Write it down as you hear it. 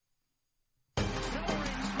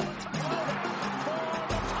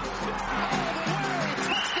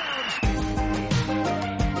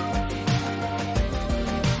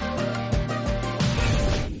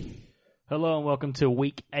Hello and welcome to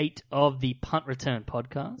week 8 of the Punt Return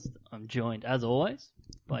podcast. I'm joined, as always,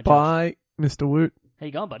 by Josh. Mr. Woot. How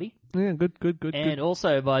you going, buddy? Yeah, good. And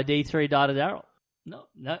also by D3 Data Darryl. No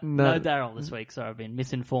Darryl this week. Sorry, I've been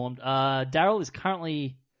misinformed. Darryl is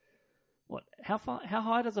currently, how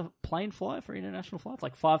high does a plane fly for international flights?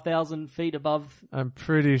 Like 5,000 feet above I'm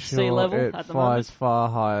pretty sure sea level it at the flies moment? far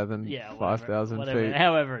higher than Yeah, 5,000 feet.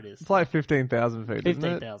 However it is. It's like 15,000 feet, isn't it?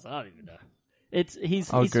 15,000, I don't even know.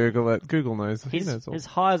 I'll Google it. Google knows. He He's knows all. as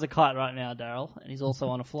high as a kite right now, Darryl, and he's also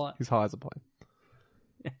on a flight. He's high as a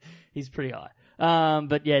plane. He's pretty high.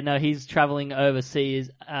 But yeah, no, he's traveling overseas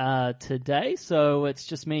today, so it's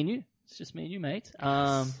just me and you. It's just me and you, mate.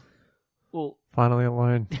 Well, finally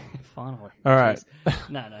alone. Finally. All right.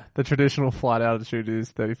 No. The traditional flight altitude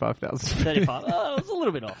is 35,000 feet. 35. Oh, it's a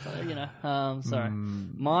little bit off, Sorry.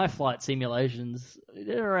 My flight simulations,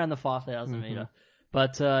 they're around the 5,000 meter.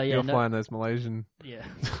 But You're flying those Malaysian. Yeah.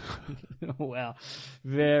 Wow.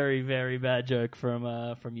 Very, very bad joke from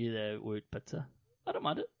you there, Woot. But I don't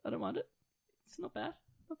mind it. It's not bad.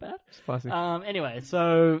 Spicy. Anyway,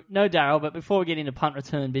 so no Darryl, but before we get into punt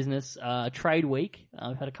return business, trade week.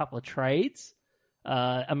 We've had a couple of trades.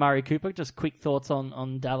 Amari Cooper, just quick thoughts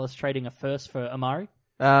on Dallas trading a first for Amari.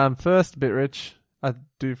 First, a bit rich. I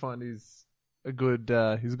do find he's a good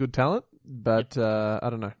talent, but I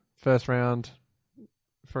don't know. First round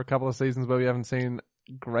for a couple of seasons where we haven't seen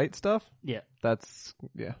great stuff. Yeah.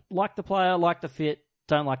 Like the player, like the fit,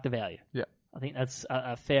 don't like the value. Yeah. I think that's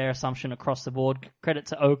a fair assumption across the board. Credit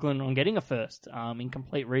to Oakland on getting a first in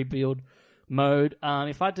complete rebuild mode.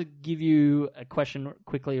 If I had to give you a question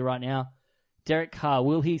quickly right now, Derek Carr,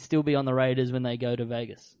 will he still be on the Raiders when they go to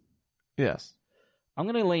Vegas? Yes. I'm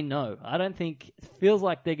going to lean no. I don't think... It feels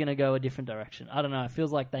like they're going to go a different direction. I don't know. It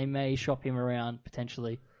feels like they may shop him around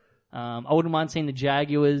potentially. I wouldn't mind seeing the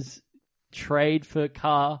Jaguars trade for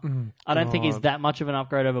Carr. I don't think he's that much of an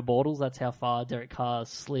upgrade over Bortles. That's how far Derek Carr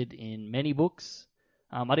slid in many books.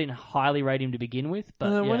 I didn't highly rate him to begin with,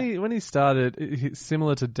 but when he started, it's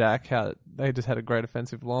similar to Dak, how they just had a great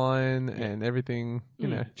offensive line and everything. You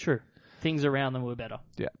know, true. Things around them were better.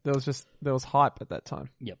 Yeah, there was hype at that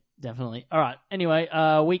time. Yep, definitely. All right. Anyway,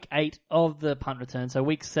 week 8 of the punt return. So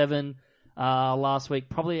week 7 last week,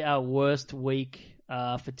 probably our worst week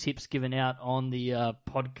for tips given out on the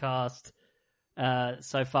podcast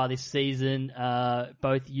so far this season.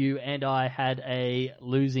 Both you and I had a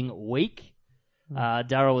losing week.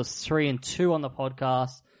 Darryl was 3-2 on the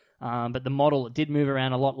podcast, but the model did move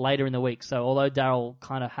around a lot later in the week. So although Darryl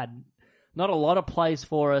kind of had not a lot of plays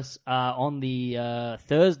for us on the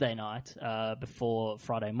Thursday night before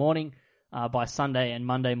Friday morning, by Sunday and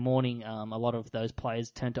Monday morning, a lot of those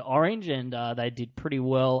plays turned to orange, and they did pretty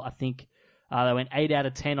well. I think they went 8 out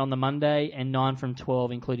of 10 on the Monday and 9 from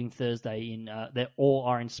 12, including Thursday. They're all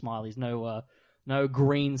orange smileys, no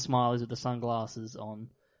green smileys with the sunglasses on.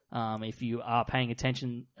 If you are paying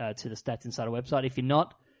attention to the Stats Insider website, if you're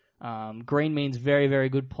not, green means very, very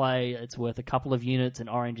good play. It's worth a couple of units, and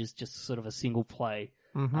orange is just sort of a single play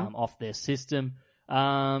off their system. So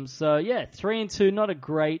yeah, 3-2, not a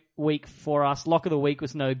great week for us. Lock of the week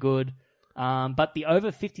was no good. But the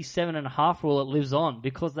over 57.5 rule, it lives on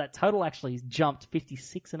because that total actually jumped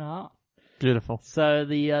 56.5. Beautiful. So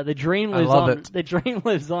the dream lives on. It. The dream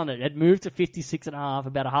lives on. It moved to 56.5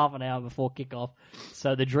 about a half an hour before kickoff.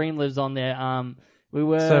 So the dream lives on there. We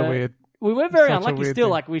were so weird. We were very unlucky still.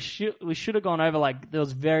 Thing. Like we should have gone over. Like there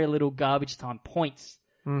was very little garbage time points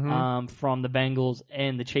from the Bengals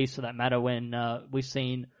and the Chiefs for that matter. When we've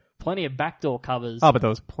seen plenty of backdoor covers. Oh, but there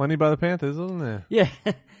was plenty by the Panthers, wasn't there? Yeah,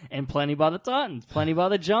 and plenty by the Titans, plenty by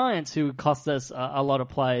the Giants, who cost us a lot of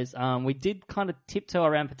plays. We did kind of tiptoe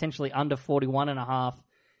around potentially under 41.5.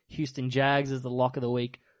 Houston Jags is the lock of the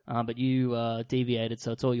week, but you deviated,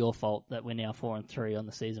 so it's all your fault that we're now 4-3 on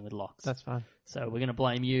the season with locks. That's fine. So we're going to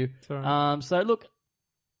blame you. Right. So look,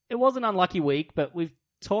 it was an unlucky week, but we've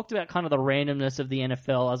talked about kind of the randomness of the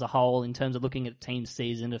NFL as a whole in terms of looking at team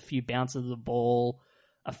season, a few bounces of the ball,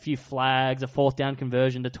 a few flags, a 4th down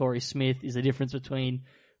conversion to Torrey Smith is the difference between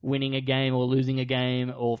winning a game or losing a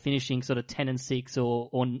game or finishing sort of 10-6 or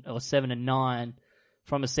 7-9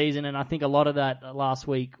 from a season. And I think a lot of that last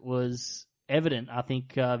week was evident. I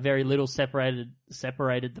think very little separated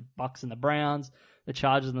the Bucks and the Browns, the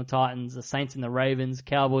Chargers and the Titans, the Saints and the Ravens,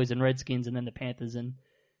 Cowboys and Redskins, and then the Panthers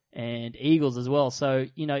and Eagles as well. So,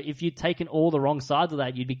 you know, if you'd taken all the wrong sides of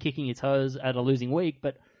that, you'd be kicking your toes at a losing week.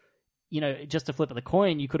 But, you know, just to flip of the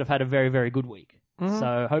coin, you could have had a very, very good week.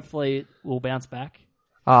 So hopefully we'll bounce back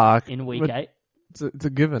in week 8. It's a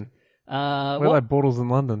given. We're like Bortles in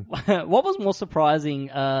London. What was more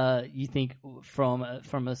surprising, you think, from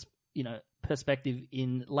us, you know, perspective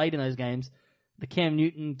in late in those games, the Cam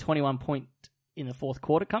Newton 21 point in the fourth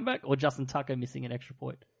quarter comeback or Justin Tucker missing an extra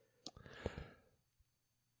point?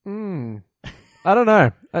 I don't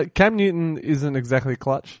know. Cam Newton isn't exactly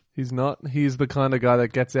clutch. He's not. He's the kind of guy that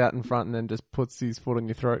gets out in front and then just puts his foot on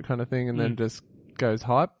your throat kind of thing and then just goes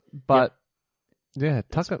hype. But yeah,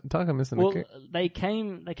 Tucker missing a kick. They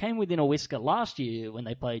came within a whisker last year when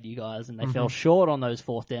they played you guys and they fell short on those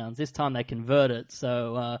fourth downs. This time they converted.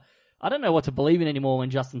 So I don't know what to believe in anymore when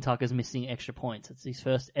Justin Tucker's missing extra points. It's his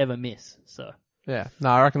first ever miss. So yeah, no,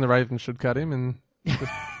 I reckon the Ravens should cut him and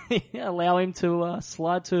allow him to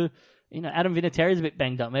slide to. Adam Vinatieri's a bit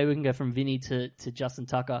banged up. Maybe we can go from Vinny to Justin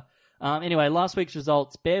Tucker. Anyway, last week's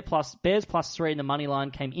results: Bears +3 in the money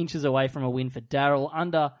line came inches away from a win for Darryl.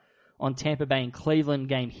 Under on Tampa Bay and Cleveland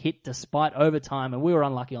game hit despite overtime, and we were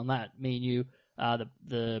unlucky on that. Me and you,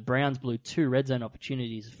 the Browns blew 2 red zone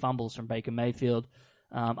opportunities, fumbles from Baker Mayfield.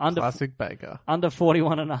 Classic Baker. Under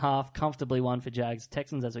 41.5, comfortably won for Jags.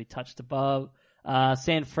 Texans, as we touched above.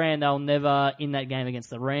 San Fran, they were never in that game against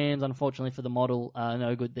the Rams, unfortunately for the model.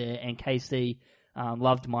 No good there. And KC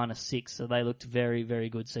loved -6, so they looked very, very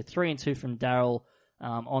good. So 3-2 from Darryl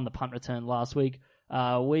on the punt return last week.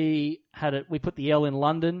 We put the L in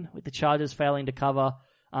London with the Chargers failing to cover.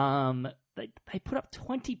 They put up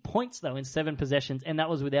 20 points though in 7 possessions, and that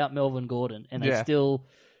was without Melvin Gordon, and they still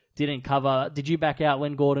didn't cover. Did you back out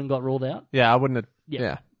when Gordon got ruled out? Yeah, I wouldn't have.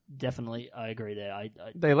 Yeah. Definitely. I agree there.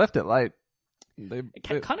 They left it late. It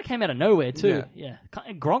kind of came out of nowhere too. Yeah.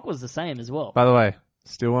 Gronk was the same as well. By the way,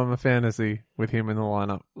 still on my fantasy with him in the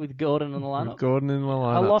lineup. With Gordon in the lineup? With Gordon in the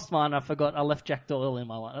lineup. I lost mine. I forgot. I left Jack Doyle in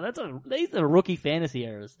my lineup. These are rookie fantasy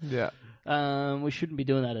errors. Yeah. We shouldn't be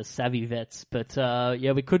doing that as savvy vets, but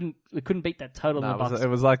we couldn't beat that total. No, it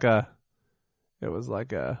was like a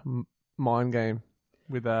mind game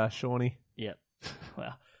with Shawnee. Yeah.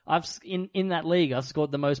 Well, I've in that league, I've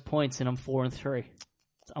scored the most points, and I'm 4-3.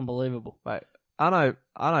 It's unbelievable. Wait, aren't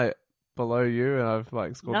I below you, and I've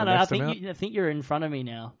scored the next amount? I think you're in front of me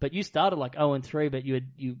now. But you started 0-3, but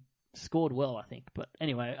you scored well, I think. But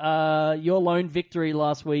anyway, your lone victory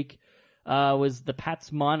last week was the Pats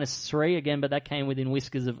 -3 again, but that came within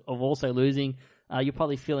whiskers of also losing. You're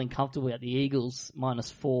probably feeling comfortable at the Eagles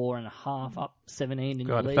 -4.5, up 17 in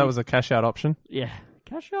the league. If that was a cash out option. Yeah,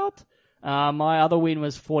 cash out. My other win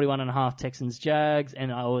was 41.5 Texans Jags,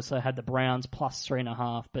 and I also had the Browns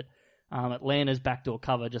 +3.5, but Atlanta's backdoor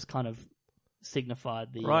cover just kind of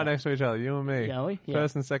signified the... Right next to each other, you and me. Yeah.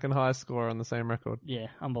 First and second highest scorer on the same record. Yeah,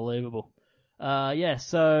 unbelievable.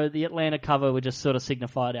 So the Atlanta cover would just sort of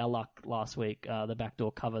signified our luck last week, the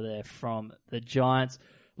backdoor cover there from the Giants.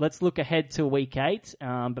 Let's look ahead to week 8,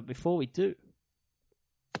 but before we do...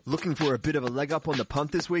 Looking for a bit of a leg up on the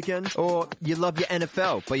punt this weekend? Or you love your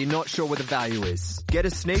NFL, but you're not sure what the value is? Get a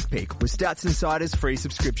sneak peek with Stats Insider's free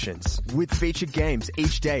subscriptions, with featured games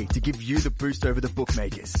each day to give you the boost over the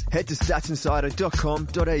bookmakers. Head to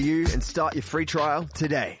statsinsider.com.au and start your free trial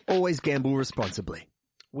today. Always gamble responsibly.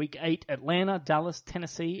 Week 8, Atlanta, Dallas,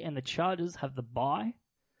 Tennessee, and the Chargers have the bye.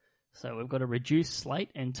 So we've got a reduced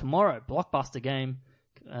slate, and tomorrow, blockbuster game,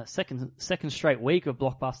 second straight week of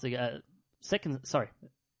blockbuster,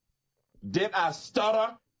 Did I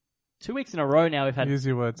stutter? 2 weeks in a row now we've had Use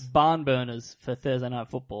your words. barn burners for Thursday Night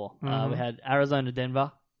Football. We had Arizona,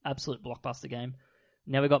 Denver, absolute blockbuster game.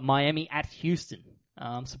 Now we've got Miami at Houston.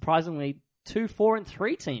 Surprisingly, 2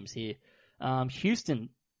 4-3 teams here. Houston,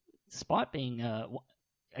 despite being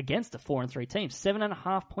against a 4-3 team,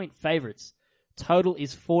 7.5 point favorites. Total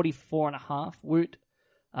is 44.5. Woot,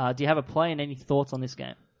 do you have a play and any thoughts on this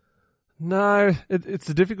game? No, it's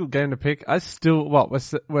a difficult game to pick. I still,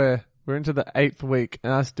 we're into the 8th week,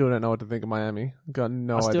 and I still don't know what to think of Miami. Got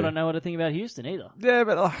no idea. I still don't know what to think about Houston either. Yeah,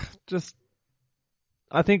 but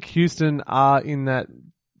I think Houston are in that,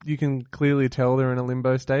 you can clearly tell they're in a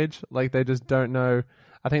limbo stage. They just don't know.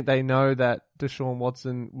 I think they know that Deshaun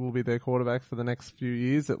Watson will be their quarterback for the next few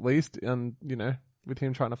years at least, and, with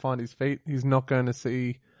him trying to find his feet, he's not going to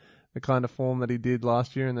see the kind of form that he did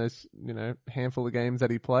last year in those, handful of games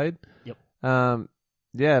that he played. Yep.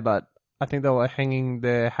 But I think they were hanging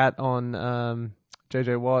their hat on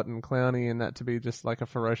JJ Watt and Clowney and that to be just a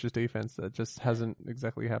ferocious defense that just hasn't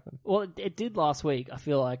exactly happened. Well, it did last week. I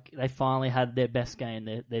feel like they finally had their best game,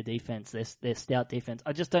 their defense, their stout defense.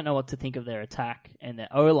 I just don't know what to think of their attack and their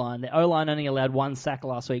O-line. Their O-line only allowed 1 sack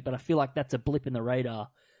last week, but I feel like that's a blip in the radar.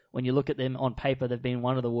 When you look at them on paper, they've been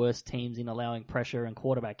one of the worst teams in allowing pressure and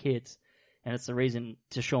quarterback hits. And it's the reason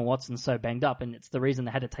Deshaun Watson's so banged up, and it's the reason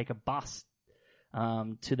they had to take a bus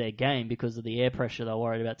to their game because of the air pressure. They're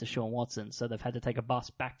worried about Deshaun Watson, so they've had to take a bus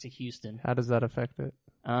back to Houston. How does that affect it?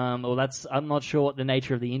 I'm not sure what the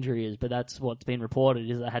nature of the injury is, but that's what's been reported,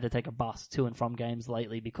 is they had to take a bus to and from games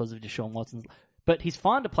lately because of Deshaun Watson's. But he's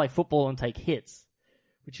fine to play football and take hits,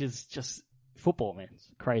 which is just football, man. It's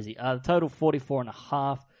crazy. The total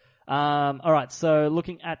 44.5. All right, so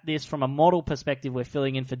looking at this from a model perspective, we're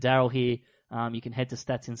filling in for Darryl here. You can head to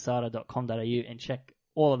statsinsider.com.au and check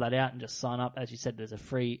all of that out and just sign up. As you said, there's a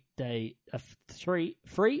free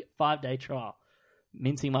 5-day trial.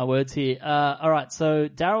 Mincing my words here. All right, so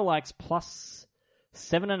Darryl likes plus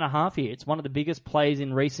 7.5 here. It's one of the biggest plays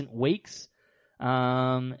in recent weeks.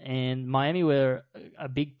 And Miami were a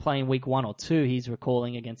big play in week 1 or 2. He's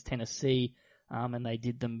recalling against Tennessee, and they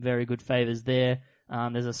did them very good favors there.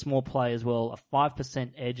 There's a small play as well, a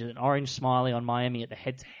 5% edge, an orange smiley on Miami at the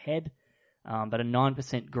head-to-head, but a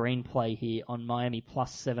 9% green play here on Miami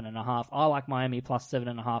plus 7.5. I like Miami plus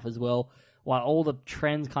 7.5 as well. While all the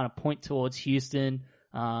trends kind of point towards Houston,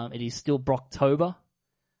 it is still Brocktober.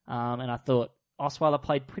 And I thought Osweiler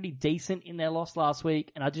played pretty decent in their loss last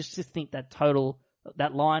week, and I just think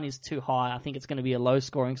that line is too high. I think it's going to be a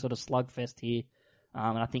low-scoring sort of slugfest here,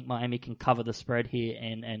 and I think Miami can cover the spread here,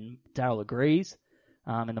 and Darryl agrees,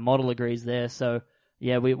 and the model agrees there. So,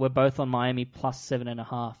 yeah, we're both on Miami plus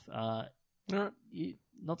 7.5.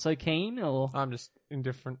 Not so keen, or I'm just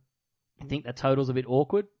indifferent. I think that total's a bit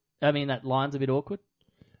awkward. I mean, that line's a bit awkward.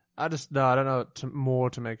 I don't know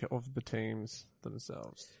more to make of the teams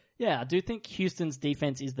themselves. Yeah, I do think Houston's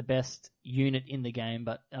defense is the best unit in the game,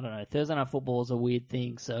 but I don't know. Thursday Night Football is a weird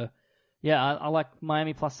thing, so yeah, I like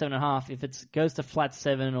Miami plus 7.5. If it goes to flat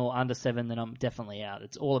 7 or under 7, then I'm definitely out.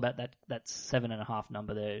 It's all about that 7.5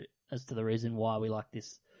 number there as to the reason why we like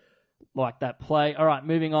that play. All right,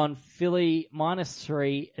 moving on. Philly minus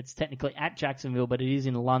 3. It's technically at Jacksonville, but it is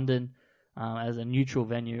in London as a neutral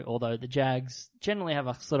venue, although the Jags generally have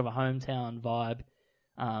a sort of a hometown vibe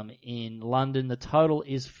in London. The total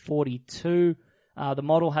is 42. The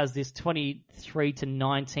model has this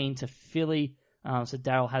 23-19 to Philly. So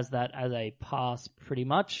Darryl has that as a pass pretty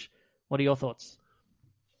much. What are your thoughts?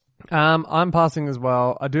 I'm passing as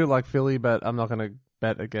well. I do like Philly, but I'm not going to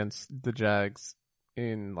bet against the Jags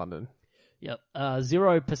in London. Yep.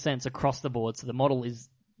 0% across the board. So the model is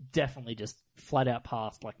definitely just flat out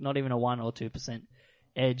pass, like not even a 1 or 2%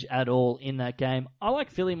 edge at all in that game. I like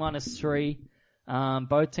Philly minus 3.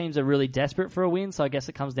 Both teams are really desperate for a win, so I guess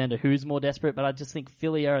it comes down to who's more desperate, but I just think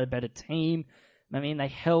Philly are a better team. I mean, they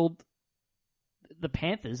held the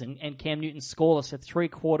Panthers and Cam Newton scoreless for 3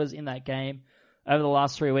 quarters in that game. Over the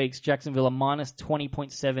last 3 weeks, Jacksonville are minus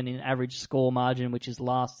 20.7 in average score margin, which is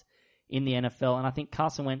last in the NFL, and I think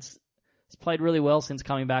Carson Wentz has played really well since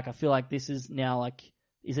coming back. I feel like this is now like,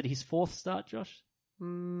 is it his 4th start, Josh?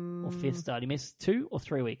 Or 5th start? He missed 2 or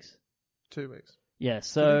 3 weeks? 2 weeks. Yeah,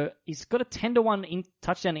 so he's got a 10-to-1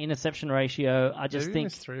 touchdown to interception ratio. I just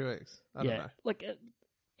think 3 weeks. I don't know. Like,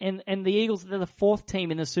 and the Eagles, they're the 4th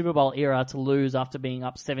team in the Super Bowl era to lose after being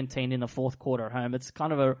up 17 in the 4th quarter at home. It's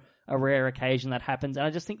kind of a rare occasion that happens, and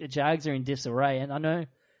I just think the Jags are in disarray. And I know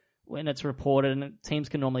when it's reported, and teams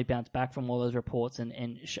can normally bounce back from all those reports,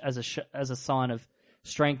 and as a sign of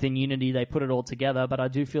strength and unity, they put it all together. But I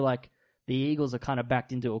do feel like the Eagles are kind of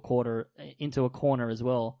backed into a corner as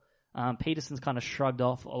well. Peterson's kind of shrugged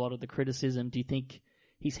off a lot of the criticism. Do you think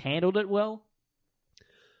he's handled it well?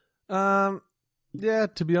 Yeah,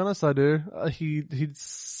 to be honest, I do. He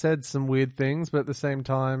said some weird things, but at the same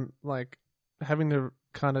time, like, having to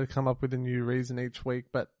kind of come up with a new reason each week.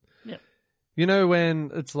 But yeah, you know,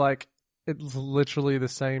 when it's like it's literally the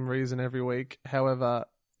same reason every week. However,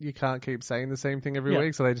 you can't keep saying the same thing every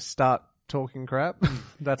week, so they just start talking crap.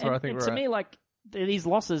 That's where I think we're at. To me, like, these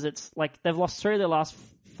losses, it's like they've lost 3 of their last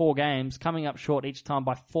 4 games, coming up short each time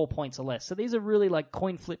by 4 points or less. So these are really like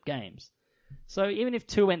coin flip games. So even if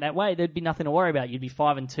 2 went that way, there'd be nothing to worry about. You'd be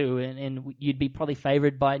 5-2, and you'd be probably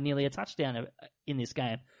favored by nearly a touchdown in this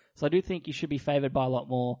game. So I do think you should be favored by a lot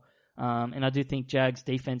more. And I do think Jags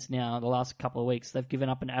defense now, the last couple of weeks, they've given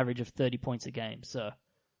up an average of 30 points a game. So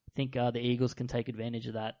I think the Eagles can take advantage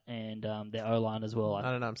of that, and their O-line as well. I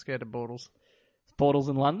don't know. I'm scared of Bortles. Bortles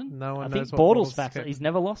in London? No one knows what Bortles facts. He's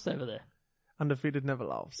never lost over there. Undefeated, never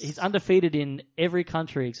lost. He's undefeated in every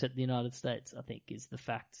country except the United States, I think, is the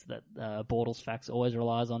fact that Bortles facts always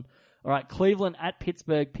relies on. All right, Cleveland at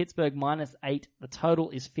Pittsburgh. Pittsburgh minus 8. The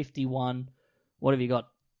total is 51. What have you got?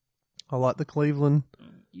 I like the Cleveland.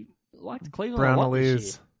 You like the Cleveland Brown a lot this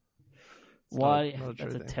ears. year. Why?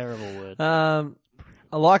 That's a terrible word.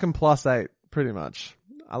 I like them plus 8, pretty much.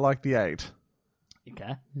 I like the 8.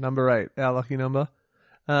 Okay. Number 8, our lucky number.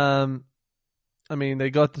 I mean,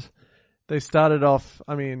 they they started off.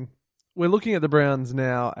 I mean, we're looking at the Browns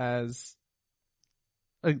now as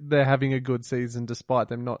they're having a good season despite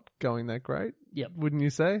them not going that great. Yep. Wouldn't you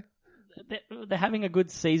say? They're having a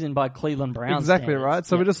good season by Cleveland Browns Exactly standards. right.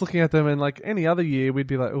 So Yep. we're just looking at them, and like any other year, we'd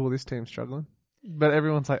be like, "Oh, this team's struggling," but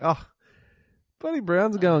everyone's like, "Oh, bloody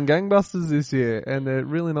Browns are going gangbusters this year," and they're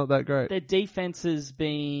really not that great. Their defense has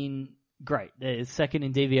been great. They're second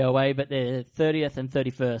in DVOA, but they're 30th and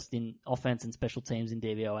 31st in offense and special teams in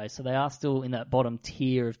DVOA. So they are still in that bottom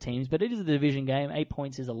tier of teams, but it is a division game. 8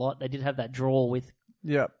 points is a lot. They did have that draw with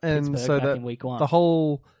Yeah, and Pittsburgh so back that in week 1. the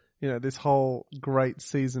whole, this whole great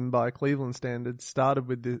season by Cleveland standards started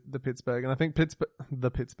with the Pittsburgh, and I think the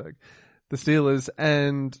Steelers,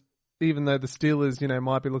 and even though the Steelers,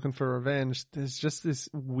 might be looking for revenge, there's just this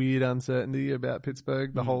weird uncertainty about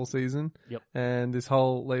Pittsburgh the whole season. Yep. And this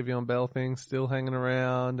whole Le'Veon Bell thing still hanging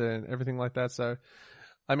around and everything like that. So,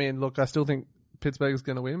 I mean, look, I still think Pittsburgh is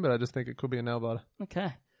going to win, but I just think it could be a nail-biter.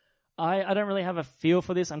 Okay. I don't really have a feel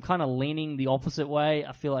for this. I'm kind of leaning the opposite way.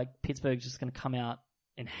 I feel like Pittsburgh's just going to come out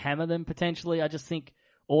and hammer them potentially. I just think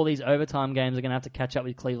all these overtime games are going to have to catch up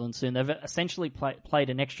with Cleveland soon. They've essentially played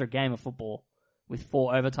an extra game of football with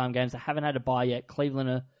 4 overtime games. They haven't had a bye yet.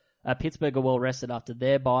 Pittsburgh are well rested after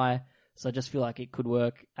their bye, so I just feel like it could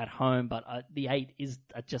work at home. But the 8 is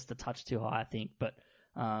just a touch too high, I think. But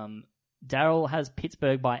Darryl has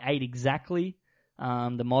Pittsburgh by 8 exactly.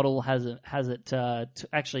 The model has it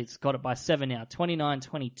actually it's got it by 7 now,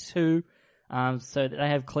 29-22. So they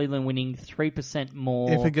have Cleveland winning 3%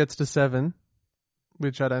 more. If it gets to 7,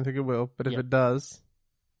 which I don't think it will, but if it does,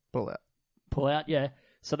 pull out. Pull out, yeah.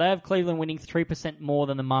 So they have Cleveland winning 3% more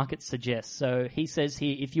than the market suggests. So he says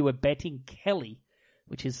here, if you were betting Kelly,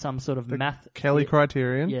 which is some sort of math... Kelly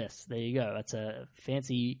criterion. Yes, there you go. That's a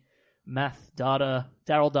fancy math data,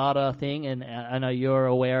 Darryl Data thing, and I know you're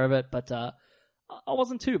aware of it, but I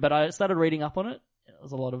wasn't too, but I started reading up on it. It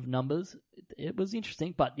was a lot of numbers. It was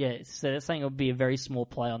interesting, but yeah, so they're saying it would be a very small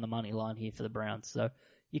play on the money line here for the Browns. So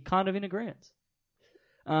you're kind of in agreement.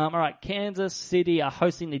 All right, Kansas City are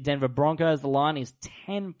hosting the Denver Broncos. The line is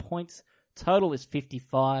 10 points. Total is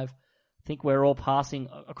 55. I think we're all passing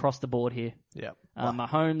across the board here. Yeah.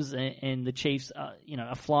 Mahomes and the Chiefs,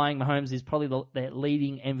 are flying. Mahomes is probably their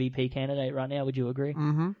leading MVP candidate right now. Would you agree?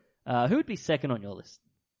 Mm-hmm. Who would be second on your list?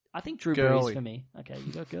 I think Drew Brees for me. Okay,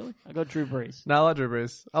 you got Gurley? I got Drew Brees. No, I like Drew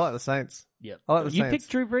Brees. I like the Saints. Yep. I like the You Saints.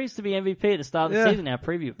 picked Drew Brees to be MVP at the start of the season, our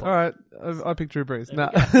preview pod. All right, I picked Drew Brees.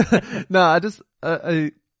 No, I just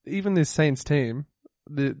even this Saints team,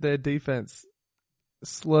 their defense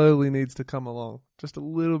slowly needs to come along just a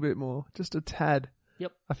little bit more, just a tad.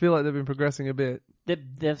 Yep. I feel like they've been progressing a bit.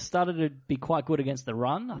 They've started to be quite good against the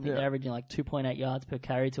run. I think they're averaging like 2.8 yards per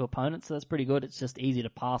carry to opponents, so that's pretty good. It's just easy to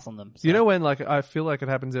pass on them. So. You know when I feel like it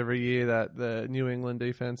happens every year that the New England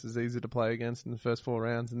defense is easy to play against in the first 4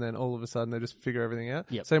 rounds, and then all of a sudden they just figure everything out.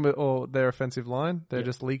 Yep. Same with their offensive line. They're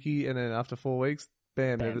just leaky, and then after 4 weeks,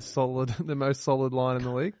 bam, they're the most solid line in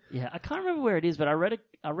the league. Yeah, I can't remember where it is, but I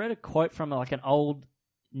read a quote from like an old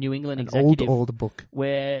New England executive. Old book.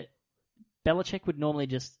 Where Belichick would normally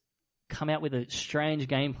just come out with a strange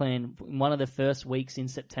game plan in one of the first weeks in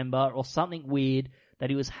September or something weird that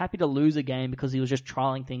he was happy to lose a game because he was just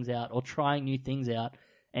trialing things out or trying new things out.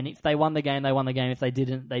 And if they won the game, they won the game. If they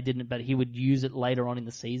didn't, they didn't. But he would use it later on in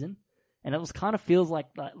the season. And it was kind of feels like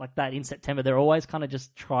that in September. They're always kind of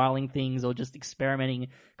just trialing things or just experimenting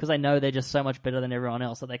because they know they're just so much better than everyone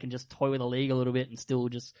else that they can just toy with the league a little bit and still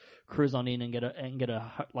just cruise on in and get a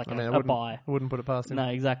bye. I wouldn't put it past him. No,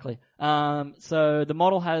 exactly. So the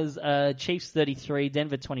model has Chiefs 33,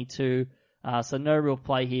 Denver 22. So no real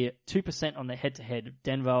play here. 2% on the head-to-head.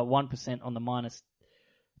 Denver 1% on the minus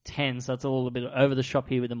 10. So it's all a bit over the shop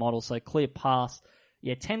here with the model. So clear pass.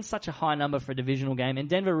 Yeah, 10's such a high number for a divisional game, and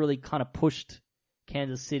Denver really kind of pushed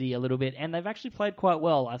Kansas City a little bit, and they've actually played quite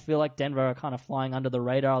well. I feel like Denver are kind of flying under the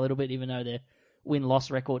radar a little bit, even though their win-loss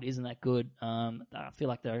record isn't that good. I feel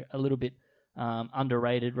like they're a little bit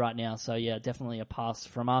underrated right now, so yeah, definitely a pass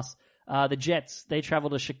from us. The Jets, they travel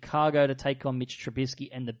to Chicago to take on Mitch Trubisky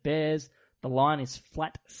and the Bears. The line is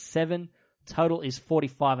flat 7. Total is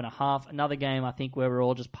 45.5. Another game, I think, where we're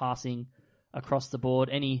all just passing across the board.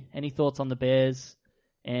 Any thoughts on the Bears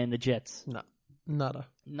and the Jets? No. Nada.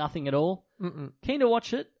 Nothing at all? Mm-mm. Keen to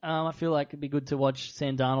watch it. I feel like it'd be good to watch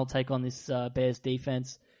Sam Darnold take on this Bears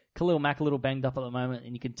defense. Khalil Mack a little banged up at the moment,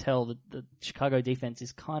 and you can tell that the Chicago defense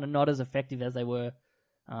is kind of not as effective as they were.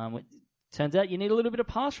 It turns out you need a little bit of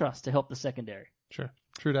pass rush to help the secondary. Sure.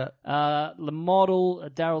 True that. The model,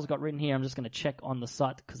 Darryl's got written here. I'm just going to check on the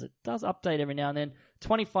site because it does update every now and then.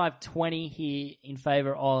 25-20 here in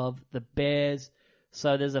favor of the Bears.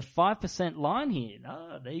 So there's a 5% line here.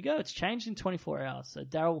 Oh, there you go. It's changed in 24 hours. So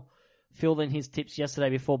Darryl filled in his tips yesterday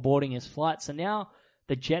before boarding his flight. So now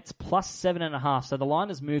the Jets plus 7.5. So the line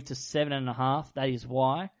has moved to 7.5. That is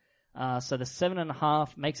why. So the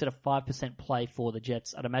 7.5 makes it a 5% play for the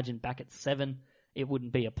Jets. I'd imagine back at 7, it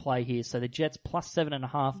wouldn't be a play here. So the Jets plus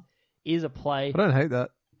 7.5 is a play. I don't hate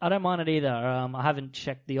that. I don't mind it either. I haven't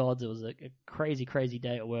checked the odds. It was a crazy, crazy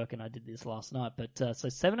day at work, and I did this last night. But so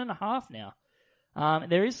 7.5 now.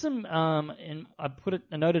 There is some, and I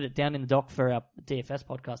noted it down in the doc for our DFS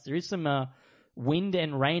podcast. There is some wind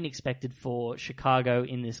and rain expected for Chicago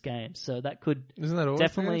in this game, so that could Isn't that always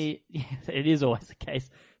definitely. Yeah, it is always the case.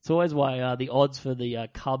 It's always why the odds for the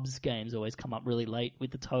Cubs games always come up really late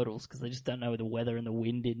with the totals because they just don't know the weather and the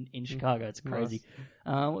wind in Chicago. It's crazy.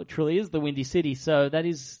 Nice. It truly is the windy city, so that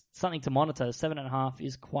is something to monitor. 7.5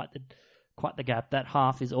 is quite the gap. That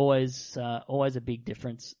half is always a big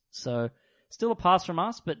difference. So. Still a pass from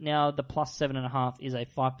us, but now the plus 7.5 is a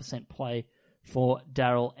 5% play for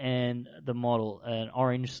Darryl and the model. An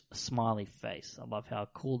orange smiley face. I love how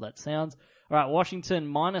cool that sounds. All right,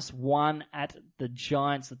 Washington -1 at the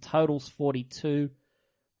Giants. The total's 42.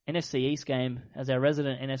 NFC East game. As our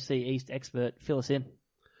resident NFC East expert, fill us in.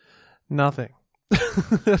 Nothing.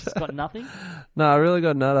 Just got nothing? No, I really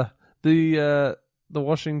got nada. The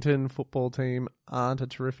Washington football team aren't a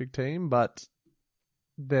terrific team, but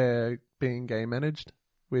they're being game managed,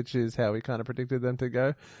 which is how we kind of predicted them to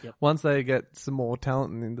go. Yep. Once they get some more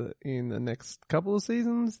talent in the next couple of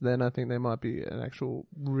seasons, then I think they might be an actual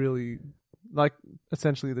really like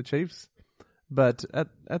essentially the Chiefs. But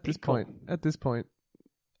at this point, No,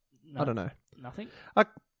 I don't know. Nothing?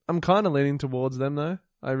 I'm kind of leaning towards them though.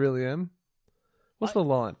 I really am. What's the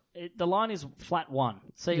line? The line is flat 1.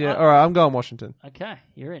 See, Yeah, all right. I'm going Washington. Okay,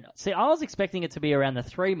 you're in. See, I was expecting it to be around the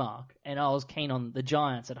 3 mark, and I was keen on the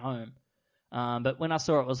Giants at home. But when I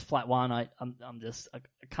saw it was flat 1, I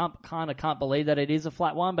can't believe that it is a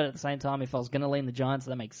flat 1. But at the same time, if I was going to lean the Giants,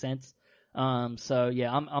 that makes sense. So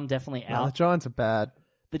yeah, I'm definitely out. No, the Giants are bad.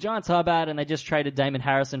 The Giants are bad, and they just traded Damon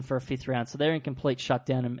Harrison for a 5th round, so they're in complete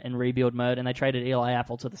shutdown and rebuild mode. And they traded Eli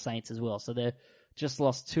Apple to the Saints as well, so they're just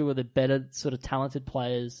lost 2 of the better sort of talented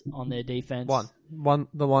players on their defense. One.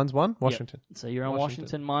 The line's 1. Washington. Yep. So you're on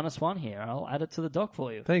Washington -1 here. I'll add it to the doc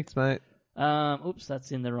for you. Thanks, mate. Oops,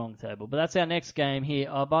 that's in the wrong table. But that's our next game here.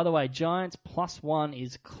 By the way, Giants +1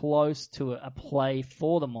 is close to a play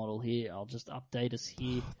for the model here. I'll just update us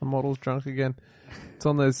here. The model's drunk again. It's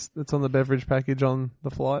on the beverage package on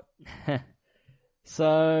the flight.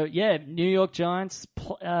 So, yeah, New York Giants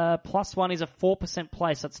 +1 is a 4%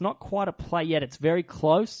 play, so it's not quite a play yet. It's very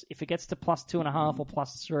close. If it gets to +2.5 or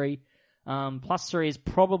 +3, +3 is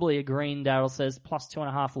probably a green, Darryl says.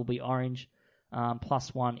 +2.5 will be orange.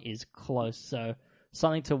 +1 is close. So,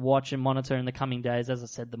 something to watch and monitor in the coming days. As I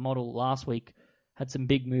said, the model last week had some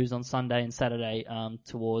big moves on Sunday and Saturday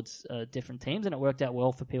towards different teams, and it worked out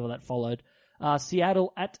well for people that followed.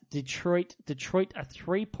 Seattle at Detroit. Detroit are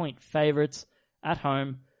 3-point favorites at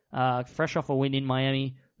home, fresh off a win in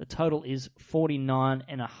Miami. The total is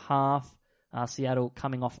 49.5. Seattle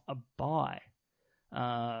coming off a bye.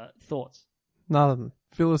 Thoughts? Nothing.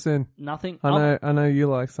 Fill us in. Nothing? I know you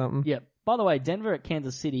like something. Yeah. By the way, Denver at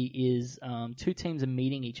Kansas City is 2 teams are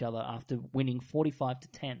meeting each other after winning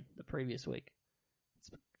 45-10 the previous week. It's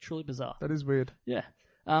truly bizarre. That is weird. Yeah.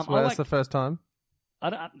 That's the first time?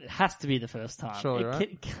 It has to be the first time. Surely, right?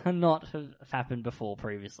 It cannot have happened before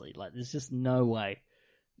previously. Like, there's just no way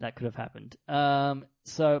that could have happened.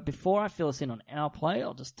 So before I fill us in on our play,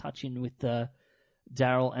 I'll just touch in with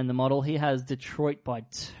Darryl and the model. He has Detroit by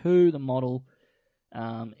 2. The model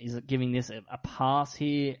is giving this a pass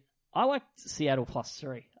here. I like Seattle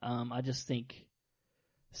 +3. I just think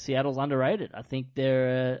Seattle's underrated. I think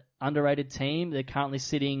they're an underrated team. They're currently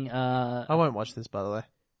sitting... I won't watch this, by the way.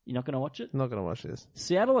 You're not going to watch it? I'm not going to watch this.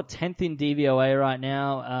 Seattle are 10th in DVOA right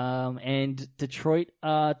now, and Detroit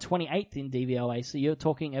are 28th in DVOA. So you're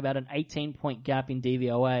talking about an 18-point gap in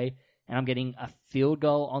DVOA, and I'm getting a field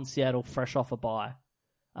goal on Seattle fresh off a bye.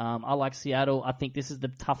 I like Seattle. I think this is the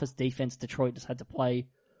toughest defense Detroit has had to play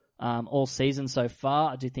all season so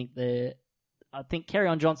far. I think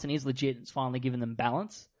Kerryon Johnson is legit. It's finally given them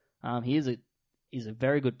balance. He is a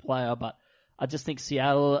very good player, but I just think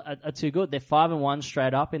Seattle are too good. They're 5-1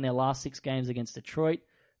 straight up in their last 6 games against Detroit.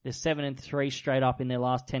 They're 7-3 straight up in their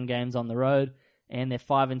last 10 games on the road, and they're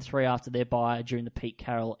 5-3 after their bye during the Pete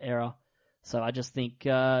Carroll era. So I just think,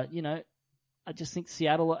 I just think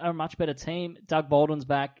Seattle are a much better team. Doug Baldwin's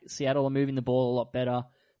back. Seattle are moving the ball a lot better.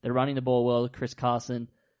 They're running the ball well with Chris Carson,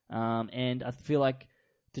 and I feel like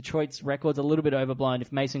Detroit's record's a little bit overblown.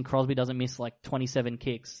 If Mason Crosby doesn't miss like 27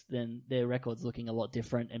 kicks, then their record's looking a lot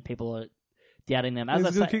different, and people are doubting them. He's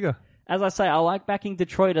a good kicker. As I say, I like backing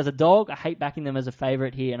Detroit as a dog. I hate backing them as a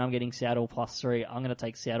favorite here, and I'm getting Seattle +3. I'm going to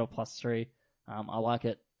take Seattle +3. I like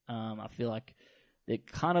it. I feel like they're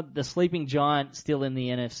kind of the sleeping giant still in the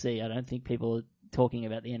NFC. I don't think people are talking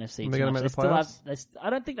about the NFC Are they going to make the playoffs? I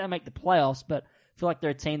don't think they make the playoffs, but I feel like they're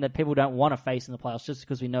a team that people don't want to face in the playoffs just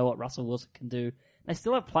because we know what Russell Wilson can do. They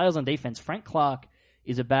still have players on defense. Frank Clark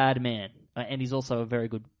is a bad man, and he's also a very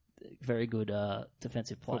good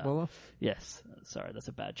defensive player. Footballer? Yes. Sorry, that's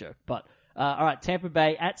a bad joke. But all right, Tampa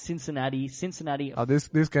Bay at Cincinnati. Cincinnati. Oh, this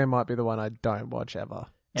game might be the one I don't watch ever.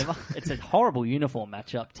 It's a horrible uniform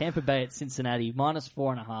matchup. Tampa Bay at Cincinnati,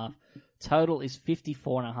 -4.5. Total is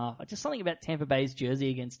 54.5. Just something about Tampa Bay's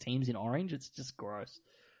jersey against teams in orange. It's just gross.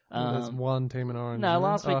 There's one team in orange. No,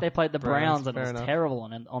 last week they played the Browns and it was enough. terrible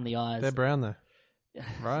on the eyes. They're brown though,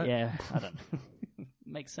 right? Yeah, I don't know.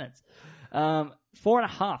 Makes sense.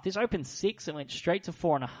 4.5. This opened 6 and went straight to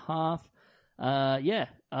 4.5.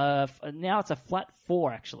 Now it's a flat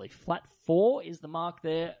 4 actually. Flat 4 is the mark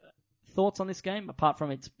there. Thoughts on this game apart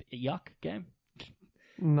from it's a yuck game?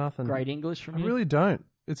 Nothing. Great English from you. I really don't.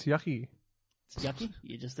 It's yucky. It's yucky.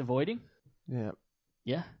 You're just avoiding. Yeah.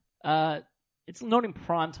 Yeah. It's not in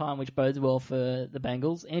prime time, which bodes well for the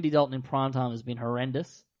Bengals. Andy Dalton in prime time has been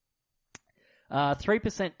horrendous.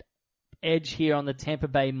 3% edge here on the Tampa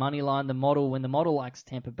Bay money line. When the model likes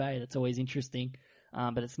Tampa Bay, that's always interesting.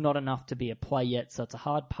 But it's not enough to be a play yet, so it's a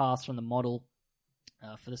hard pass from the model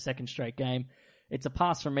for the second straight game. It's a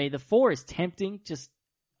pass from me. The 4 is tempting.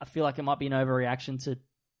 I feel like it might be an overreaction to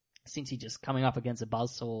Cincy just coming up against a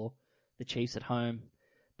buzzsaw, the Chiefs at home.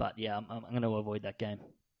 But yeah, I'm going to avoid that game.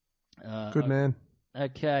 Good man.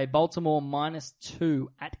 Okay, Baltimore -2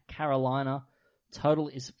 at Carolina. Total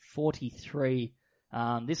is 43.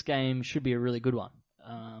 This game should be a really good one.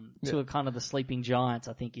 Two of kind of the sleeping giants,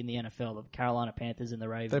 I think, in the NFL, the Carolina Panthers and the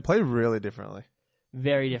Ravens. They play really differently.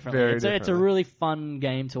 Very differently. It's a really fun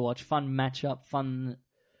game to watch, fun matchup, fun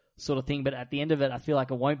sort of thing. But at the end of it, I feel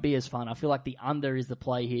like it won't be as fun. I feel like the under is the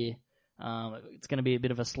play here. It's going to be a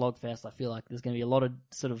bit of a slogfest. I feel like there's going to be a lot of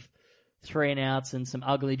sort of 3-and-outs and some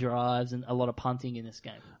ugly drives and a lot of punting in this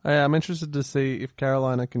game. I'm interested to see if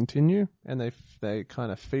Carolina continue and they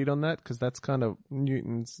kind of feed on that because that's kind of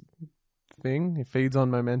Newton's thing. He feeds on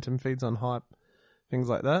momentum, feeds on hype, things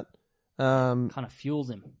like that. Kind of fuels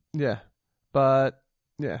him. Yeah. But,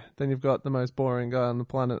 yeah, then you've got the most boring guy on the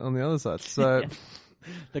planet on the other side. So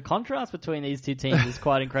the contrast between these two teams is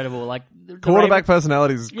quite incredible. Like the quarterback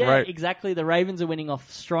personalities is great. Yeah, exactly. The Ravens are winning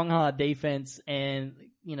off strong, hard defense, and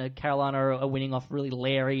Carolina are winning off really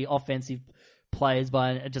leery offensive plays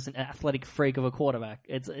by just an athletic freak of a quarterback.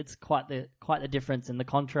 It's quite the difference in the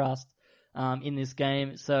contrast in this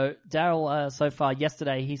game. So Darryl, so far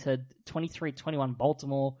yesterday, he said 23-21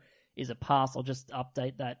 Baltimore is a pass. I'll just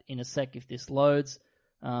update that in a sec if this loads.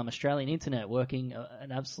 Australian internet working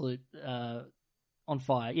an absolute on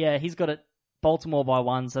fire. Yeah, he's got it Baltimore by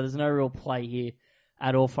 1, so there's no real play here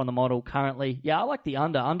at all from the model currently. Yeah, I like the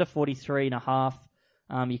under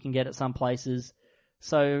 43.5. You can get at some places.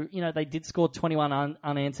 So, they did score 21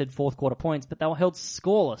 unanswered fourth quarter points, but they were held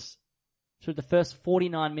scoreless through the first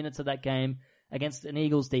 49 minutes of that game against an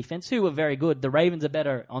Eagles defense, who were very good. The Ravens are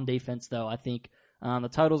better on defense, though, I think. The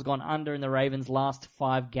total's gone under in the Ravens' last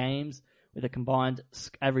 5 games with a combined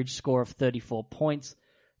average score of 34 points.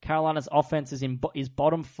 Carolina's offense is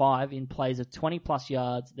bottom 5 in plays of 20-plus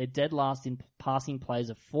yards. They're dead last in passing plays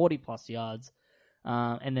of 40-plus yards.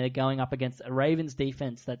 And they're going up against a Ravens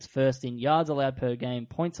defense that's first in yards allowed per game,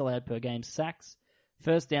 points allowed per game, sacks,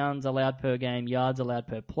 first downs allowed per game, yards allowed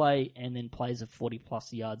per play, and then plays of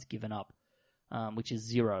 40-plus yards given up, which is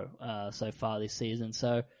 0 so far this season.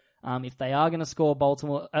 So if they are going to score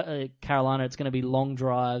Carolina, it's going to be long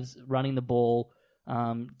drives, running the ball,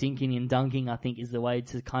 dinking and dunking, I think, is the way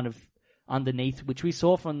to kind of underneath, which we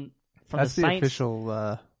saw from that's the Saints. That's the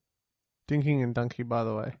official dinking and dunking, by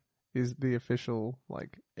the way. Is the official,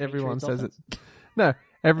 everyone Patriots says offense? it. No,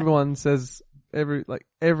 everyone says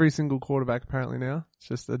every single quarterback apparently now. It's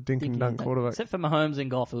just a dink and dunk quarterback. Except for Mahomes and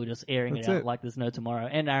Goff, who are just airing That's it out it. like there's no tomorrow,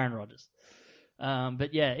 and Aaron Rodgers.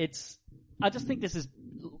 But yeah, I just think this is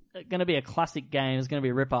going to be a classic game. It's going to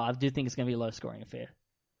be a ripper. I do think it's going to be a low scoring affair.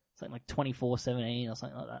 Something like 24-17 or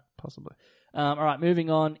something like that. Possibly. All right, moving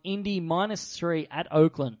on. Indy -3 at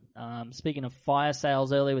Oakland. Speaking of fire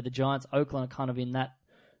sales earlier with the Giants, Oakland are kind of in that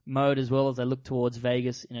mode as well as they look towards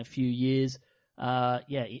Vegas in a few years.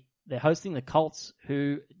 They're hosting the Colts,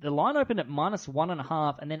 who the line opened at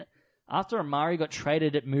 -1.5, and then after Amari got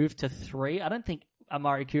traded, it moved to 3. I don't think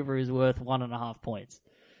Amari Cooper is worth 1.5 points.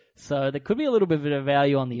 So there could be a little bit of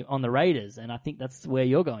value on the Raiders, and I think that's where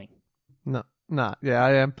you're going. Yeah,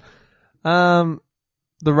 I am.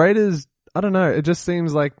 The Raiders, I don't know. It just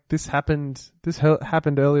seems like this happened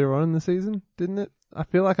earlier on in the season, didn't it? I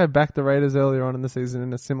feel like I backed the Raiders earlier on in the season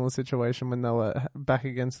in a similar situation when they were back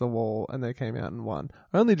against the wall and they came out and won.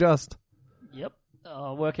 Only just. Yep.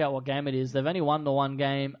 I'll work out what game it is. They've only won the one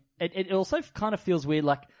game. It also kind of feels weird.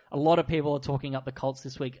 Like a lot of people are talking up the Colts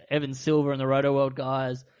this week. Evan Silver and the Roto World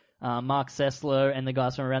guys, Mark Sessler and the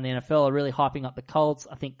guys from around the NFL are really hyping up the Colts.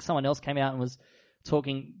 I think someone else came out and was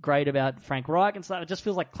talking great about Frank Reich and stuff. It just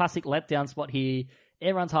feels like classic letdown spot here.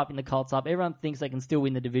 Everyone's hyping the Colts up. Everyone thinks they can still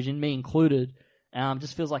win the division, me included.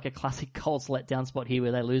 Just feels like a classic Colts letdown spot here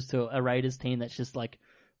where they lose to a Raiders team that's just like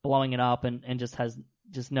blowing it up and just has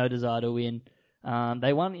just no desire to win.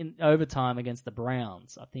 They won in overtime against the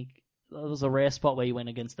Browns. I think it was a rare spot where you went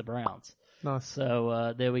against the Browns. Nice.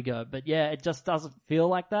 So there we go. But yeah, it just doesn't feel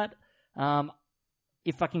like that.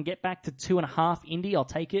 If I can get back to 2.5 Indy, I'll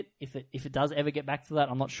take it. If it does ever get back to that,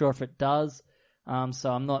 I'm not sure if it does.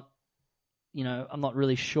 So I'm not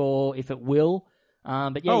really sure if it will.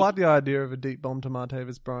 But yeah, I like the idea of a deep bomb to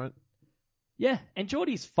Martavis Bryant. Yeah, and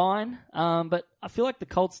Jordy's fine. But I feel like the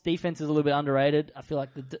Colts defense is a little bit underrated. I feel like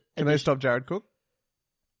Can they stop Jared Cook?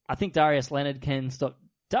 I think Darius Leonard can stop.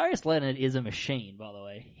 Darius Leonard is a machine, by the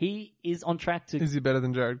way. He is on track to. Is he better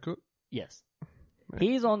than Jared Cook? Yes.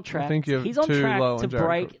 He's on track. I think you're he's on too track low to on Jared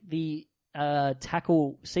break Cook. the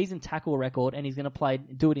season tackle record, and he's going to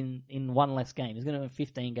do it in one less game. He's going to win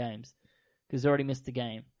 15 games because he's already missed a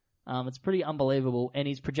game. It's pretty unbelievable, and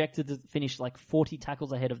he's projected to finish like 40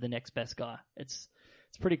 tackles ahead of the next best guy. It's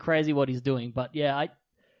pretty crazy what he's doing, but yeah, I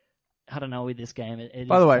don't know with this game.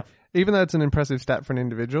 By the way, tough. even though it's an impressive stat for an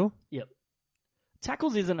individual, Yep.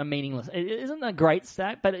 Tackles isn't a meaningless. It isn't a great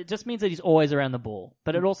stat, but it just means that he's always around the ball.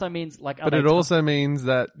 But it also means also means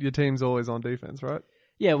that your team's always on defense, right?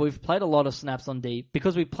 Yeah, we've played a lot of snaps on D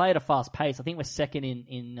because we play at a fast pace. I think we're second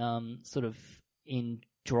in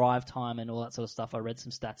drive time and all that sort of stuff. I read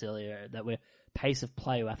some stats earlier that we're pace of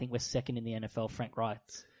play. I think we're second in the NFL. Frank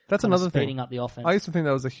Reich's That's another thing. Speeding up the offense. I used to think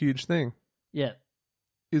that was a huge thing. Yeah.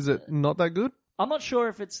 Is it not that good? I'm not sure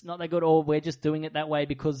if it's not that good or we're just doing it that way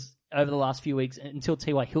because over the last few weeks, until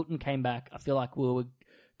T.Y. Hilton came back, I feel like we were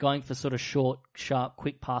going for sort of short, sharp,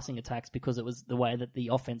 quick passing attacks because it was the way that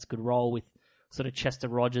the offense could roll with sort of Chester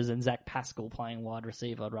Rogers and Zach Pascal playing wide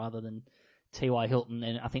receiver rather than T.Y. Hilton.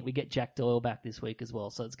 And I think we get Jack Doyle back this week as well.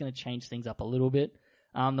 So it's going to change things up a little bit.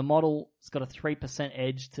 The model's got a 3%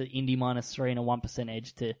 edge to Indy -3 and a 1%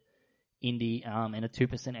 edge to Indy and a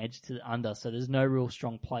 2% edge to the under. So there's no real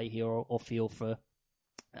strong play here or feel for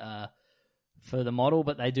the model,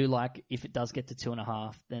 but they do like if it does get to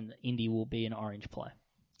 2.5, then Indy will be an orange play.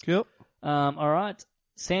 Yep. All right.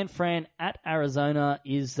 San Fran at Arizona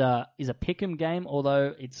is a pick'em game,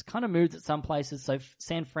 although it's kind of moved at some places. So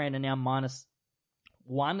San Fran are now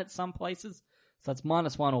 -1 at some places. So it's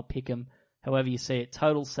 -1 or pick'em, however you see it.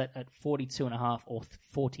 Total set at 42.5 or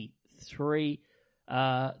 43.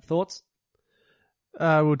 Thoughts? We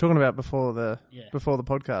were talking about before the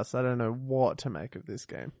podcast. I don't know what to make of this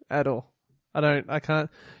game at all. I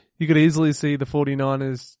can't. You could easily see the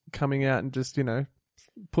 49ers coming out and just,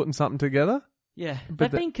 putting something together. Yeah, they've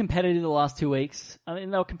been competitive the last 2 weeks. I mean,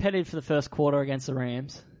 they were competitive for the first quarter against the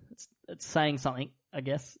Rams. It's saying something, I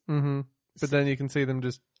guess. Mm-hmm. But then you can see them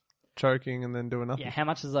just choking and then doing nothing. Yeah, how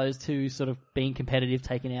much is those two sort of being competitive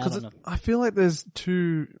taken out on them? I feel like there's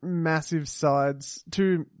two massively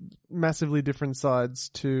different sides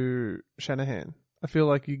to Shanahan. I feel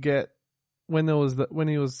like you get when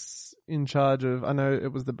he was in charge of, I know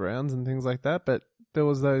it was the Browns and things like that, but there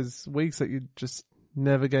was those weeks that you just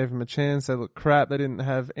never gave him a chance. They looked crap. They didn't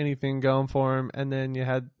have anything going for him. And then you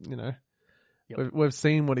had, Yep. we've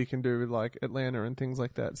seen what he can do with like Atlanta and things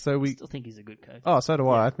like that. So we still think he's a good coach. Oh, so do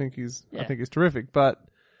I. I think he's terrific. But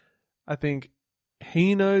I think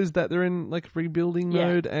he knows that they're in like rebuilding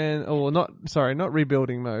mode not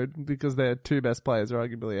rebuilding mode because their two best players are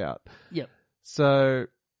arguably out. Yep. So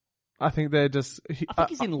I think they're just. I think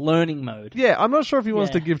he's in learning mode. Yeah, I'm not sure if he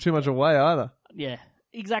wants to give too much away either. Yeah,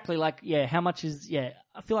 exactly. Like, how much is? Yeah,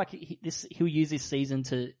 I feel like he'll use this season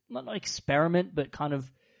to not experiment, but kind of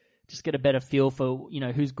just get a better feel for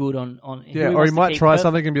who's good on. Or he might try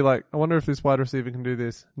something and be like, I wonder if this wide receiver can do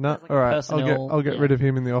this. No, all right, I'll get rid of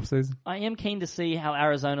him in the offseason. I am keen to see how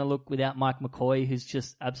Arizona look without Mike McCoy, who's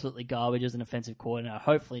just absolutely garbage as an offensive coordinator.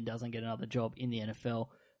 Hopefully, doesn't get another job in the NFL.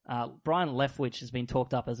 Brian Leftwich has been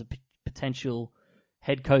talked up as a potential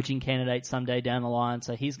head coaching candidate someday down the line,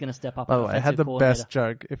 so he's going to step up. By the way, I had the best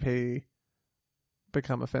joke if he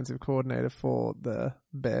become offensive coordinator for the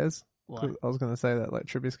Bears. Why? I was going to say that, like,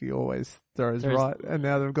 Trubisky always throws Throws right, and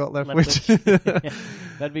now they've got left Left which.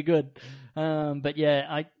 That'd be good. But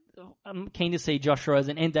yeah, I'm keen to see Josh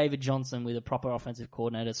Rosen and David Johnson with a proper offensive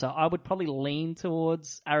coordinator. So I would probably lean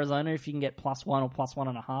towards Arizona if you can get +1 or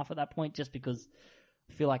 +1.5 at that point, just because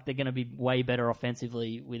I feel like they're going to be way better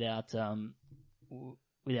offensively without Mike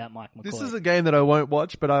McCoy. This is a game that I won't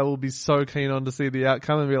watch, but I will be so keen on to see the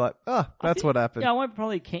outcome and be like, that's what happened. Yeah, I won't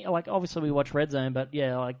probably like, obviously we watch Red Zone, but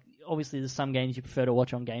yeah, like, obviously there's some games you prefer to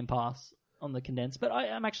watch on Game Pass on the condensed, but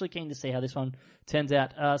I'm actually keen to see how this one turns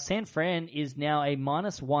out. San Fran is now a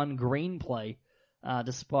 -1 green play,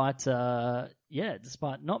 despite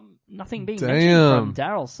nothing being mentioned from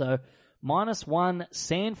Darryl. So -1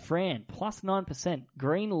 San Fran, +9%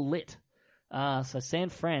 green lit. So San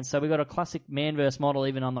Fran. So we got a classic man versus model.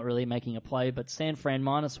 Even I'm not really making a play, but San Fran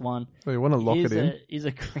 -1. Oh, you want to lock it in? Is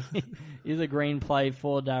a green play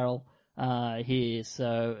for Darryl here.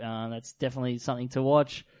 So that's definitely something to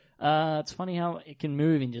watch. It's funny how it can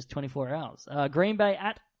move in just 24 hours. Green Bay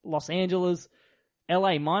at Los Angeles.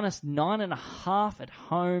 LA -9.5 at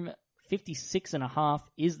home. 56.5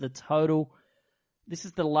 is the total. This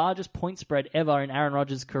is the largest point spread ever in Aaron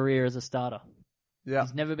Rodgers' career as a starter. Yeah.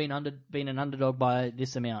 He's never been an underdog by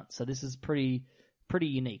this amount, so this is pretty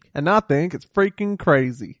unique. And I think it's freaking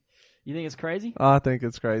crazy. You think it's crazy? I think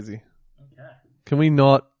it's crazy. Okay. Can we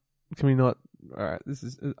not? All right, this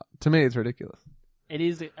is, to me, it's ridiculous. It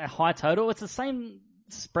is a high total. It's the same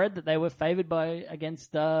spread that they were favored by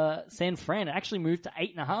against San Fran. It actually moved to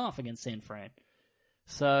 8.5 against San Fran.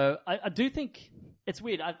 So I do think it's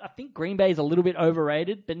weird. I think Green Bay is a little bit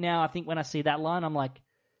overrated, but now I think when I see that line, I'm like,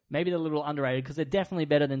 maybe they're a little underrated because they're definitely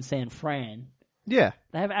better than San Fran. Yeah.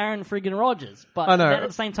 They have Aaron friggin' Rodgers, but I know. At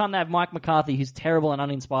the same time they have Mike McCarthy, who's terrible and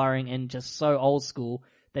uninspiring and just so old school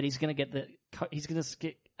that he's going to get get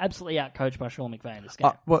absolutely outcoached by Sean McVay in this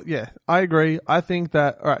game. Well, yeah, I agree. I think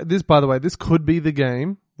that, all right, this, by the way, this could be the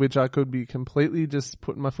game, which I could be completely just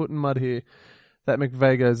putting my foot in mud here, that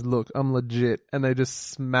McVay goes, look, I'm legit, and they just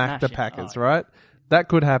smack the Packers, right? That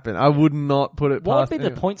could happen. I would not put it past What would be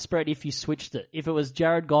anyone. the point spread if you switched it? If it was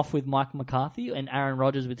Jared Goff with Mike McCarthy and Aaron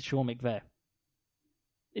Rodgers with Sean McVay?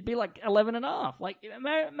 It'd be like 11.5. Like,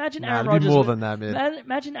 imagine Aaron Rodgers. More than that, man.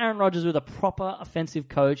 Imagine Aaron Rodgers with a proper offensive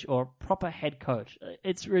coach or a proper head coach.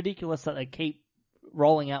 It's ridiculous that they keep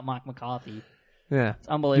rolling out Mike McCarthy. Yeah. It's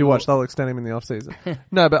unbelievable. You watch, they'll extend him in the offseason.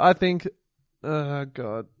 No, but I think,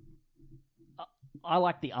 God. I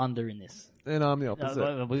like the under in this. And I'm the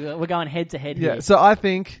opposite. We're going head to head here. Yeah, so I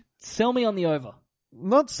think... Sell me on the over.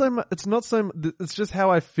 Not so much. It's not so. It's just how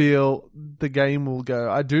I feel the game will go.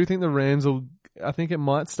 I do think the Rams will. I think it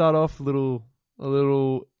might start off a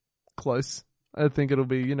little close. I think it'll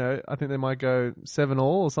be. I think they might go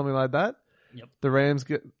 7-all or something like that. Yep. The Rams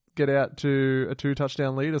get out to a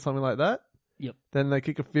 2-touchdown lead or something like that. Yep. Then they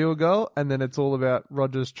kick a field goal, and then it's all about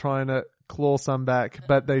Rodgers trying to claw some back,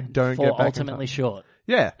 but they don't get back. Ultimately short.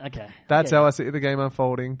 Yeah. Okay. That's how I see the game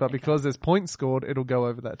unfolding. But because there's points scored, it'll go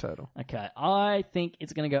over that total. Okay. I think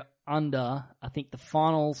it's going to go under. I think the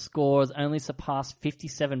final score has only surpassed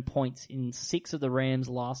 57 points in 6 of the Rams'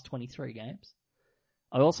 last 23 games.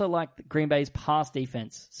 I also like Green Bay's pass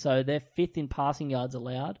defense. So they're 5th in passing yards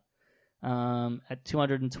allowed at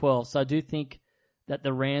 212. So I do think that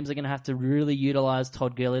the Rams are going to have to really utilize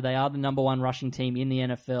Todd Gurley. They are the number 1 rushing team in the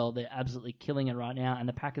NFL. They're absolutely killing it right now. And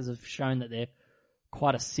the Packers have shown that they're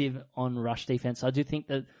quite a sieve on rush defense. I do think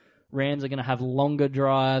that Rams are going to have longer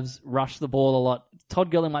drives, rush the ball a lot. Todd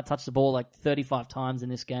Gurley might touch the ball like 35 times in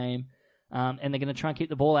this game, and they're going to try and keep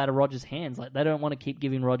the ball out of Rodgers' hands. Like, they don't want to keep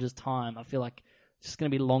giving Rodgers time. I feel like it's just going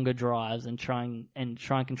to be longer drives and try and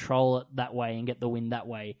control it that way and get the win that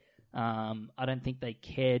way. I don't think they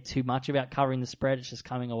care too much about covering the spread. It's just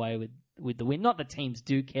coming away with the win. Not that teams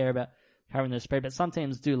do care about covering the spread, but some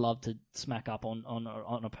teams do love to smack up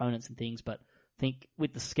on opponents and things, but I think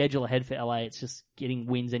with the schedule ahead for LA, it's just getting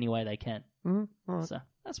wins any way they can. Mm-hmm. All right. So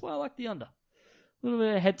that's why I like the under. A little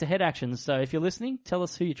bit of head-to-head action. So if you're listening, tell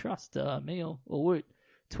us who you trust, me or Woot.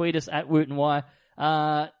 Tweet us at Woot and Wye.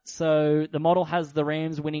 So the model has the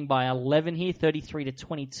Rams winning by 11 here,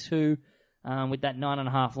 33-22. With that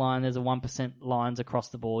 9.5 line, there's a 1% lines across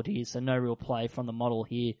the board here, so no real play from the model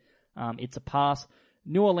here. It's a pass.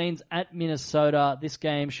 New Orleans at Minnesota. This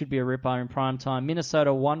game should be a ripper in prime time. Minnesota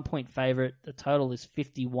 1-point favorite. The total is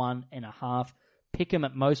 51.5. Pick 'em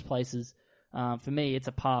at most places. For me, it's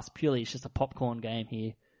a pass. Purely, it's just a popcorn game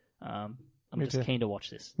here. I'm just keen to watch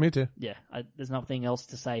this. Me too. Yeah, there's nothing else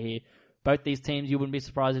to say here. Both these teams, you wouldn't be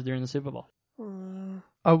surprised if they're in the Super Bowl.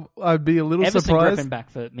 I'd be a little Everson surprised. Griffin back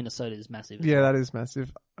for Minnesota is massive. Yeah, that is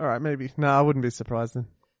massive. All right, maybe. No, I wouldn't be surprised then.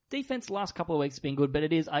 defense the last couple of weeks has been good, but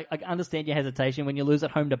it is. I understand your hesitation when you lose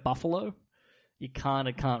at home to Buffalo. You can't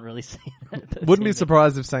really see that. Wouldn't be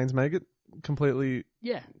surprised if Saints make it completely.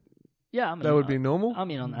 Yeah. I mean, that would be normal.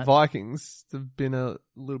 I'm in on that. Vikings have been a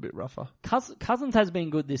little bit rougher. Cousins has been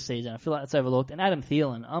good this season. I feel like that's overlooked. And Adam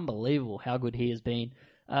Thielen, unbelievable how good he has been.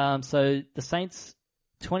 So the Saints,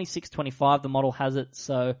 26-25, the model has it.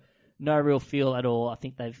 So no real feel at all. I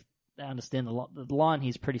think they understand the line.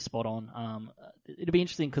 He's pretty spot on. It'll be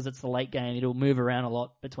interesting because it's the late game. It'll move around a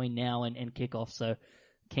lot between now and kickoff. So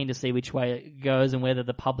keen to see which way it goes and whether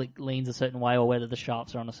the public leans a certain way or whether the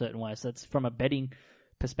sharps are on a certain way. So that's from a betting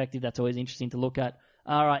perspective. That's always interesting to look at.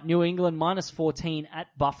 All right, New England -14 at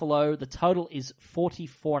Buffalo. The total is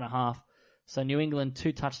 44.5. So New England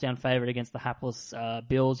 2 touchdown favorite against the hapless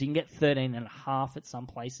Bills. You can get 13.5 at some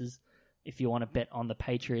places if you want to bet on the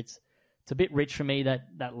Patriots. It's a bit rich for me,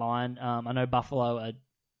 that line. I know Buffalo are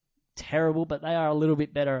terrible, but they are a little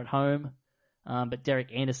bit better at home. But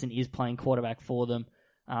Derek Anderson is playing quarterback for them.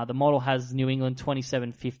 The model has New England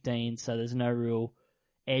 27-15, so there's no real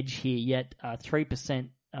edge here yet. 3%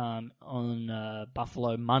 on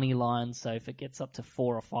Buffalo money line, so if it gets up to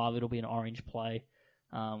 4 or 5, it'll be an orange play,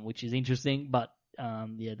 which is interesting. But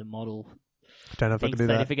the model Don't know if I thinks can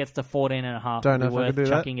do that. if it gets to 14.5, Don't know it'll be if I can worth do that.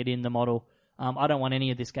 chucking it in the model. I don't want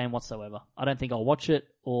any of this game whatsoever. I don't think I'll watch it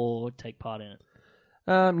or take part in it.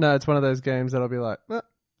 No, it's one of those games that I'll be like,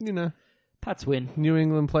 Pats win. New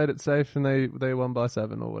England played it safe and they won by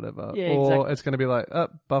 7 or whatever. Yeah, or exactly. it's going to be like,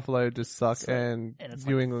 Buffalo just suck and it's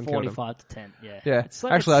New like England killed them. 45-10. Yeah.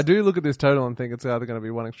 Actually, I do look at this total and think it's either going to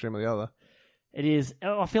be one extreme or the other. It is.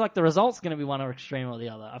 I feel like the result's going to be one or extreme or the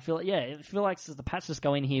other. I feel like the Pats just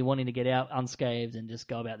go in here wanting to get out unscathed and just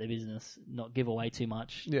go about their business, not give away too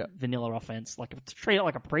much. Yeah. Vanilla offense, treat it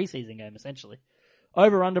like a preseason game essentially.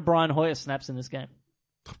 Over under Brian Hoyer snaps in this game.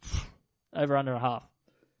 Over under a half.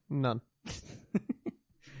 None.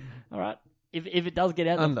 All right. If it does get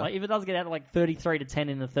out, Under. if it does get out to like 33-10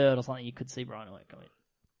 in the third or something, you could see Brian Hoyer come in.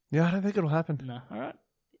 Yeah, I don't think it'll happen. No. All right.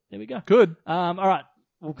 There we go. Good. All right.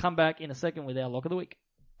 We'll come back in a second with our lock of the week.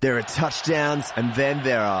 There are touchdowns and then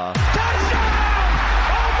there are...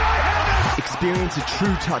 Experience a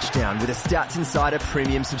true touchdown with a Stats Insider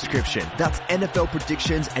premium subscription. That's NFL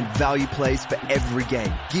predictions and value plays for every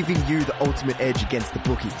game, giving you the ultimate edge against the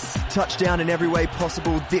bookies. Touchdown in every way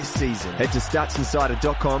possible this season. Head to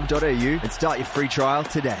statsinsider.com.au and start your free trial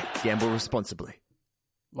today. Gamble responsibly.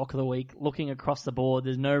 Lock of the week. Looking across the board,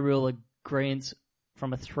 there's no real agreement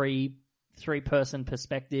from a three-person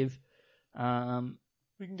perspective.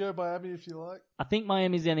 We can go Miami if you like. I think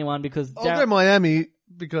Miami's the only one because I'll go Miami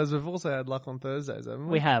because we've also had luck on Thursdays, haven't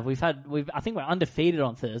we? we have. I think we're undefeated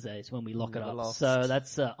on Thursdays when we lock it up. Lost. So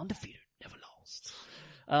that's undefeated, never lost.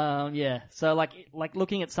 Yeah. So like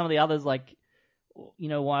looking at some of the others,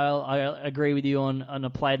 while I agree with you on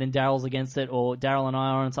a play, then Darryl's against it, or Darryl and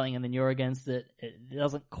I are on something and then you're against it, it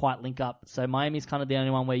doesn't quite link up. So Miami's kind of the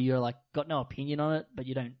only one where you're like got no opinion on it, but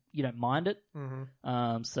you don't mind it.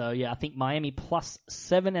 Mm-hmm. So yeah, I think Miami plus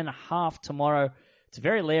 7.5 tomorrow. It's a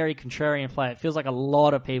very Larry contrarian play. It feels like a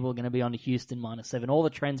lot of people are going to be on to Houston -7. All the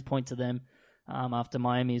trends point to them after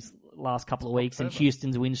Miami's last couple of weeks and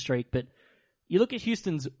Houston's win streak, but you look at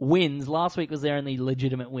Houston's wins. Last week was their only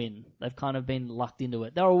legitimate win. They've kind of been lucked into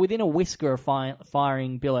it. They were within a whisker of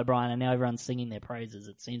firing Bill O'Brien, and now everyone's singing their praises.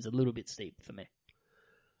 It seems a little bit steep for me.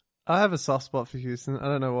 I have a soft spot for Houston. I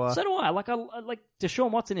don't know why. So do I. Like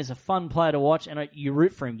Deshaun Watson is a fun player to watch, and you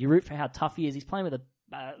root for him. You root for how tough he is. He's playing with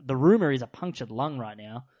the rumor is a punctured lung right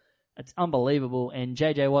now. It's unbelievable. And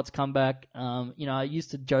JJ Watt's come back. I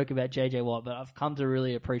used to joke about JJ Watt, but I've come to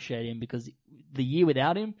really appreciate him because the year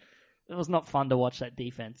without him, it was not fun to watch that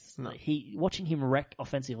defense. No. Watching him wreck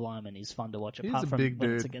offensive linemen is fun to watch. He's apart a from big when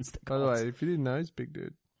dude. it's against the By the Colts. way, if you didn't know, he's a big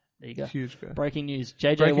dude. There you go. Huge guy. Breaking news: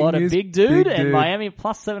 JJ Breaking Watt, news, a big dude, big and dude. Miami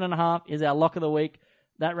plus 7.5 is our lock of the week.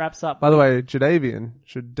 That wraps up. By the way, Jadavian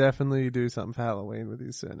should definitely do something for Halloween with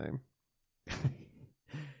his surname.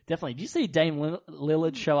 Definitely. Did you see Dame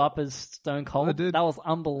Lillard show up as Stone Cold? I did. That was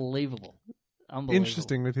unbelievable.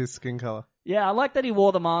 Interesting with his skin color. Yeah, I like that he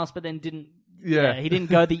wore the mask, but then didn't. Yeah. He didn't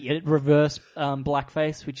go the reverse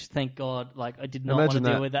blackface, which thank God, I did not Imagine want to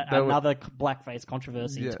deal that. with that. That would- Another blackface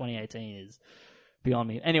controversy in Yeah. 2018 is beyond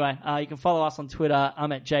me. Anyway, you can follow us on Twitter.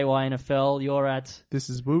 I'm at JYNFL. You're at. This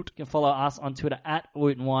is Woot. You can follow us on Twitter at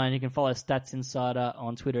Woot and Wye, and you can follow Stats Insider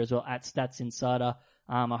on Twitter as well at Stats Insider.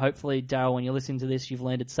 Hopefully, Darryl, when you're listening to this, you've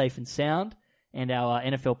landed safe and sound, and our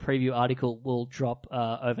NFL preview article will drop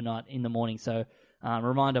overnight in the morning. So,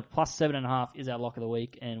 reminder: plus 7.5 is our lock of the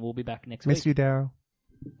week, and we'll be back next week. Miss you, Darryl.